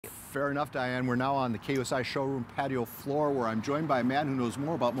Fair enough, Diane. We're now on the KUSI showroom patio floor where I'm joined by a man who knows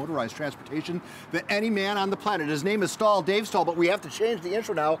more about motorized transportation than any man on the planet. His name is Dave Stahl, but we have to change the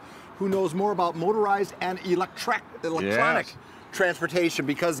intro now. Who knows more about motorized and electronic transportation,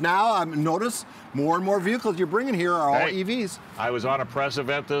 because now I notice more and more vehicles you're bringing here are all EVs. I was on a press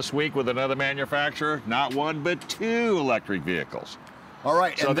event this week with another manufacturer, not one but 2 electric vehicles. All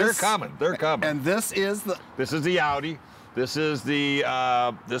right, so they're coming. They're coming. And this is the Audi. This is the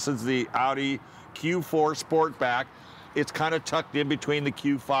Audi Q4 Sportback. It's kind of tucked in between the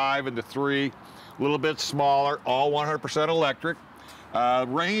Q5 and the 3, a little bit smaller, all 100% electric.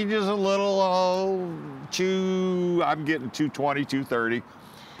 Range is a little, I'm getting 220, 230.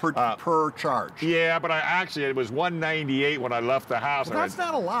 Per charge. Yeah, but it was 198 when I left the house. Well, that's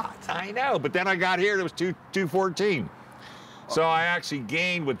not a lot. I know, but then I got here and it was 214. So I actually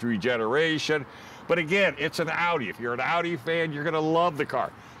gained with regeneration. But again, it's an Audi. If you're an Audi fan, you're gonna love the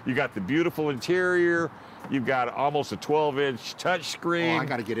car. You got the beautiful interior. You've got almost a 12-inch touchscreen. Oh, I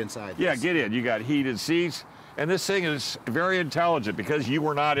gotta get inside. Yeah, get in. You got heated seats. And this thing is very intelligent because you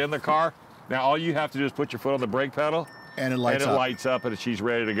were not in the car. Now all you have to do is put your foot on the brake pedal. And it lights up. And she's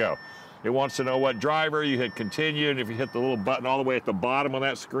ready to go. It wants to know what driver. You hit continue, and if you hit the little button all the way at the bottom of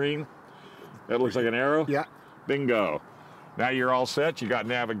that screen, that looks like an arrow. Yeah. Bingo. Now you're all set. You got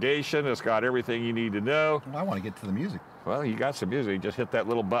navigation. It's got everything you need to know. Well, I want to get to the music. Well, you got some music. You just hit that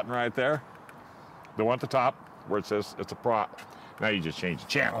little button right there. The one at the top where it says it's a prop. Now you just change the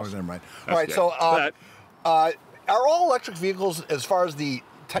channel. Oh, never mind. All right, so are all electric vehicles, as far as the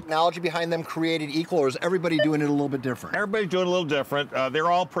technology behind them, created equal, or is everybody doing it a little bit different? Everybody's doing it a little different.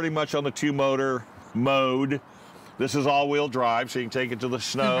 They're all pretty much on the 2-motor mode. This is all-wheel drive, so you can take it to the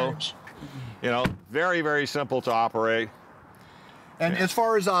snow. You know, very, very simple to operate. And as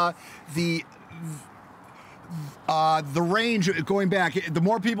far as the range, going back, the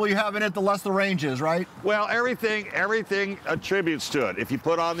more people you have in it, the less the range is, right? Well, everything attributes to it. If you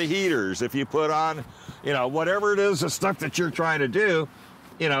put on the heaters, if you put on, you know, whatever it is, the stuff that you're trying to do,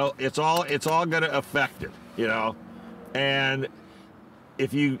 you know, it's all going to affect it, you know. And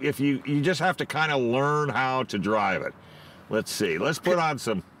if you just have to kind of learn how to drive it. Let's see. Let's put on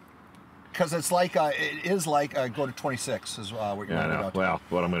some. Because it's like, it is like, go to 26 is what you're talking about. Well,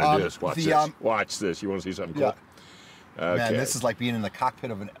 what I'm going to do is watch this. Watch this. You want to see something cool? Yeah. Okay. Man, this is like being in the cockpit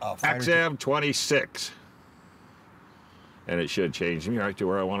of an fighter. XM26. And it should change me right to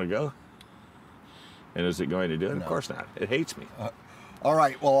where I want to go. And is it going to do it? No. Of course not. It hates me. All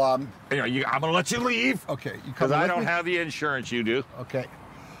right. Well, anyway, I'm going to let you leave. Okay. Because I don't have the insurance you do. Okay.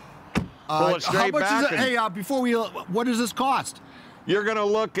 Pull it straight back. Is it? Hey, before we, what does this cost? You're going to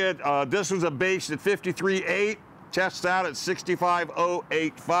look at, this was a base at 53.8, tests out at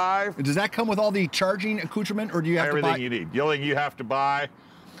 65.085. Does that come with all the charging accoutrement, or do you have to buy? Everything you need. The only thing you have to buy,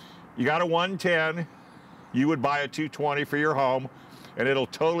 you got a 110, you would buy a 220 for your home, and it'll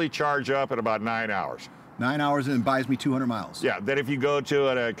totally charge up in about 9 hours. 9 hours, and it buys me 200 miles. Yeah, then if you go to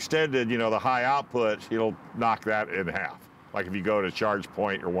an extended, you know, the high output, it'll knock that in half. Like if you go to Charge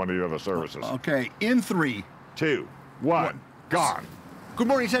Point or one of the other services. Okay, in 3, 2, 1. Gone. Good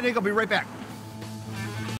morning, San Diego. I'll be right back.